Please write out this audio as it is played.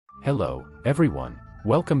Hello, everyone.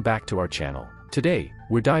 Welcome back to our channel. Today,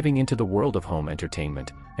 we're diving into the world of home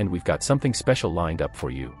entertainment, and we've got something special lined up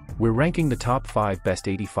for you. We're ranking the top 5 best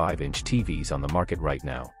 85-inch TVs on the market right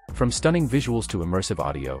now. From stunning visuals to immersive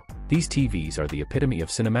audio, these TVs are the epitome of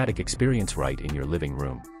cinematic experience right in your living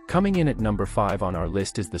room. Coming in at number 5 on our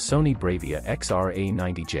list is the Sony Bravia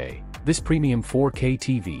XR-A90J. This premium 4K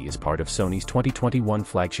TV is part of Sony's 2021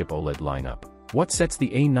 flagship OLED lineup. What sets the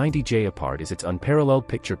A90J apart is its unparalleled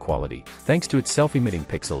picture quality, thanks to its self-emitting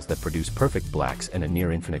pixels that produce perfect blacks and a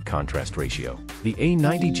near-infinite contrast ratio. The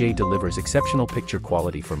A90J delivers exceptional picture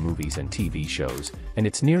quality for movies and TV shows, and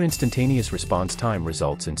its near-instantaneous response time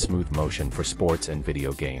results in smooth motion for sports and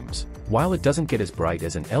video games. While it doesn't get as bright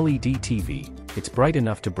as an LED TV, it's bright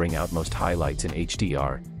enough to bring out most highlights in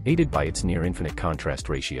HDR, aided by its near-infinite contrast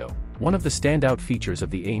ratio. One of the standout features of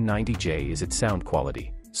the A90J is its sound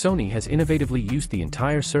quality. Sony has innovatively used the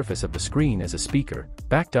entire surface of the screen as a speaker,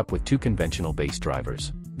 backed up with 2 conventional bass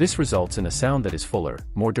drivers. This results in a sound that is fuller,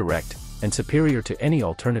 more direct, and superior to any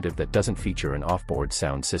alternative that doesn't feature an off-board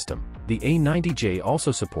sound system. The A90J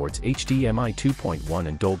also supports HDMI 2.1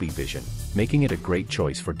 and Dolby Vision, making it a great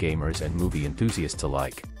choice for gamers and movie enthusiasts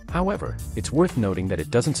alike. However, it's worth noting that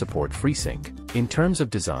it doesn't support FreeSync. In terms of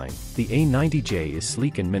design, the A90J is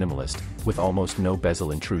sleek and minimalist, with almost no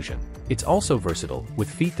bezel intrusion. It's also versatile, with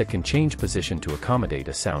feet that can change position to accommodate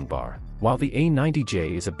a soundbar. While the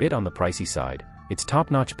A90J is a bit on the pricey side, its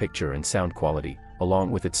top-notch picture and sound quality,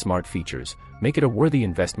 along with its smart features, make it a worthy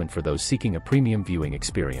investment for those seeking a premium viewing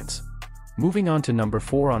experience. Moving on to number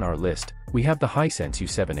 4 on our list, we have the Hisense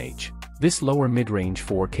U7H. This lower mid-range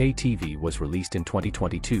 4K TV was released in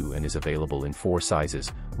 2022 and is available in 4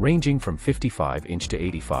 sizes, ranging from 55-inch to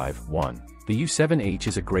 85-1. The U7H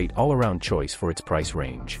is a great all-around choice for its price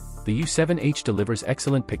range. The U7H delivers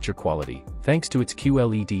excellent picture quality, thanks to its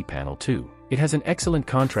QLED panel too. It has an excellent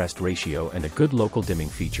contrast ratio and a good local dimming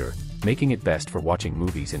feature, making it best for watching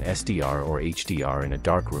movies in SDR or HDR in a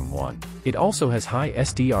darkroom one. It also has high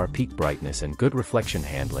SDR peak brightness and good reflection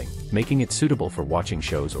handling, making it suitable for watching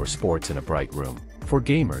shows or sports in a bright room. For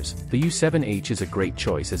gamers, the U7H is a great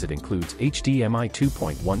choice as it includes HDMI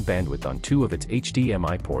 2.1 bandwidth on 2 of its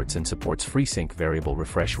HDMI ports and supports FreeSync variable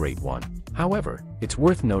refresh rate 1. However, it's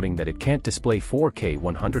worth noting that it can't display 4K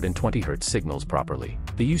 120Hz signals properly.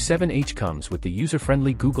 The U7H comes with the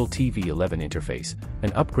user-friendly Google TV 11 interface,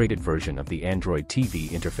 an upgraded version of the Android TV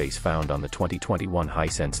interface found on the 2021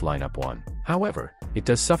 Hisense Lineup 1. However, it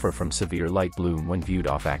does suffer from severe light bloom when viewed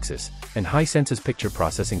off-axis, and Hisense's picture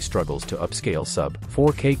processing struggles to upscale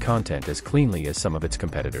sub-4K content as cleanly as some of its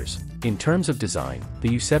competitors. In terms of design, the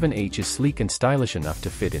U7H is sleek and stylish enough to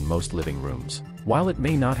fit in most living rooms. While it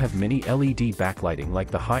may not have mini LED backlighting like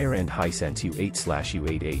the higher-end Hisense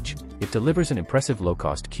U8/U8H, it delivers an impressive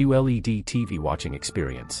low-cost QLED TV watching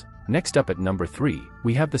experience. Next up at number 3,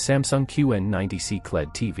 we have the Samsung QN90C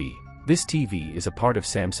QLED TV. This TV is a part of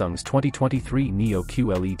Samsung's 2023 Neo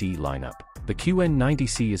QLED lineup. The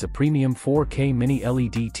QN90C is a premium 4K mini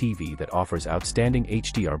LED TV that offers outstanding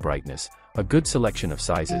HDR brightness, a good selection of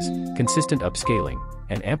sizes, consistent upscaling,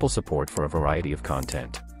 and ample support for a variety of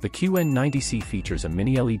content. The QN90C features a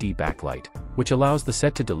mini LED backlight, which allows the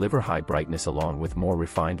set to deliver high brightness along with more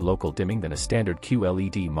refined local dimming than a standard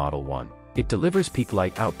QLED Model 1. It delivers peak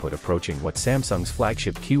light output approaching what Samsung's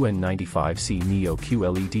flagship QN95C Neo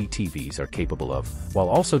QLED TVs are capable of, while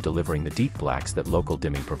also delivering the deep blacks that local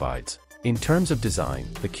dimming provides. In terms of design,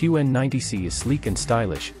 the QN90C is sleek and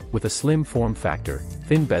stylish, with a slim form factor,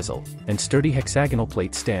 thin bezel, and sturdy hexagonal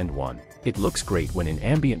plate stand 1. It looks great when in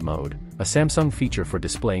ambient mode, a Samsung feature for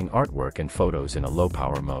displaying artwork and photos in a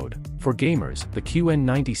low-power mode. For gamers, the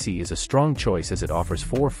QN90C is a strong choice as it offers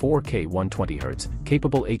 4 4K 120Hz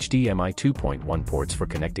capable HDMI 2.1 ports for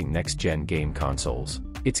connecting next-gen game consoles.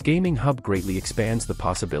 Its gaming hub greatly expands the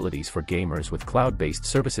possibilities for gamers with cloud-based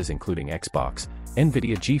services including Xbox,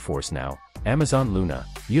 Nvidia GeForce Now, Amazon Luna,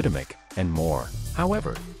 Udemy, and more.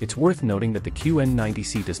 However, it's worth noting that the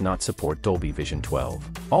QN90C does not support Dolby Vision 12.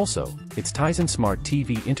 Also, its Tizen Smart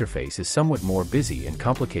TV interface is somewhat more busy and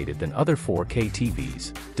complicated than other 4K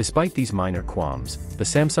TVs. Despite these minor qualms, the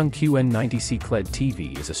Samsung QN90C QLED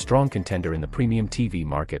TV is a strong contender in the premium TV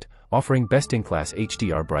market, offering best-in-class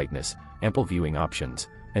HDR brightness, ample viewing options,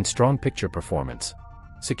 and strong picture performance.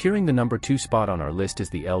 Securing the number 2 spot on our list is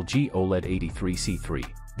the LG OLED 83C3.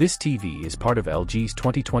 This TV is part of LG's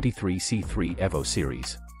 2023 C3 Evo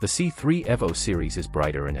series. The C3 Evo series is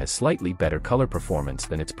brighter and has slightly better color performance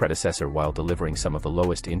than its predecessor while delivering some of the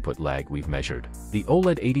lowest input lag we've measured. The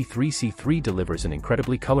OLED 83C3 delivers an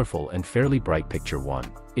incredibly colorful and fairly bright picture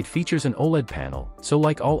one. It features an OLED panel, so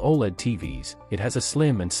like all OLED TVs, it has a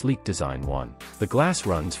slim and sleek design one. The glass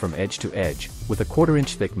runs from edge to edge, with a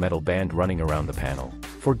 1/4-inch thick metal band running around the panel.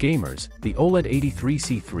 For gamers, the OLED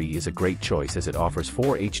 83C3 is a great choice as it offers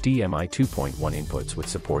 4 HDMI 2.1 inputs with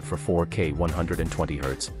support for 4K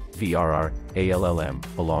 120Hz, VRR, ALLM,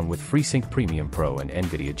 along with FreeSync Premium Pro and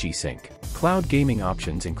NVIDIA G-Sync. Cloud gaming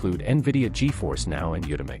options include NVIDIA GeForce Now and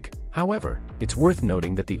Udemy. However, it's worth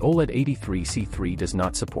noting that the OLED 83C3 does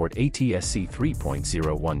not support ATSC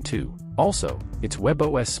 3.012. Also, its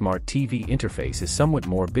WebOS Smart TV interface is somewhat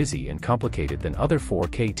more busy and complicated than other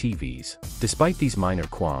 4K TVs. Despite these minor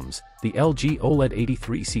qualms, the LG OLED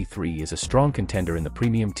 83C3 is a strong contender in the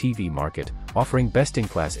premium TV market, offering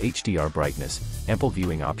best-in-class HDR brightness, ample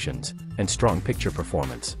viewing options, and strong picture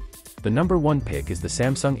performance. The number one pick is the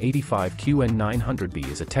Samsung 85QN900B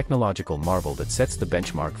is a technological marvel that sets the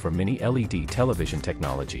benchmark for mini LED television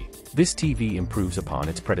technology. This TV improves upon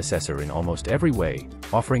its predecessor in almost every way,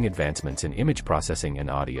 offering advancements in image processing and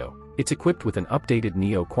audio. It's equipped with an updated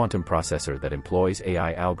Neo quantum processor that employs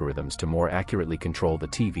AI algorithms to more accurately control the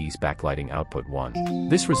TV's backlighting output one.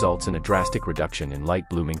 This results in a drastic reduction in light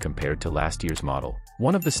blooming compared to last year's model.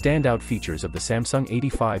 One of the standout features of the Samsung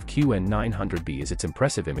 85QN900B is its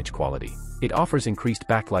impressive image quality. It offers increased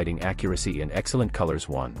backlighting accuracy and excellent colors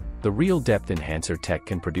one. The Real Depth Enhancer tech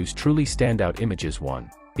can produce truly standout images one.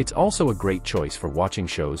 It's also a great choice for watching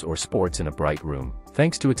shows or sports in a bright room,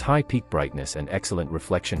 thanks to its high peak brightness and excellent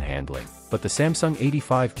reflection handling. But the Samsung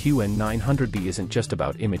 85QN900B isn't just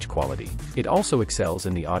about image quality. It also excels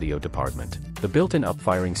in the audio department. The built-in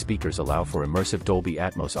up-firing speakers allow for immersive Dolby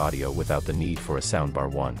Atmos audio without the need for a soundbar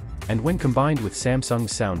one. And when combined with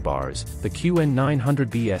Samsung's soundbars, the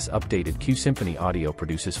QN900B's updated Q Symphony audio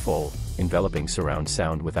produces full, enveloping surround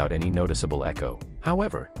sound without any noticeable echo.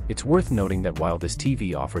 However, it's worth noting that while this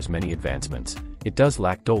TV offers many advancements, it does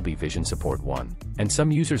lack Dolby Vision support one, and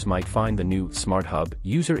some users might find the new Smart Hub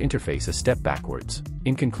user interface a step backwards.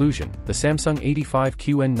 In conclusion, the Samsung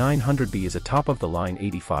 85QN900B is a top-of-the-line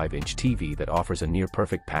 85-inch TV that offers a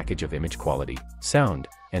near-perfect package of image quality, sound,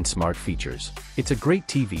 and smart features. It's a great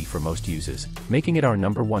TV for most users, making it our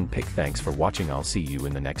number one pick. Thanks for watching. I'll see you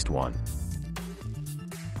in the next one.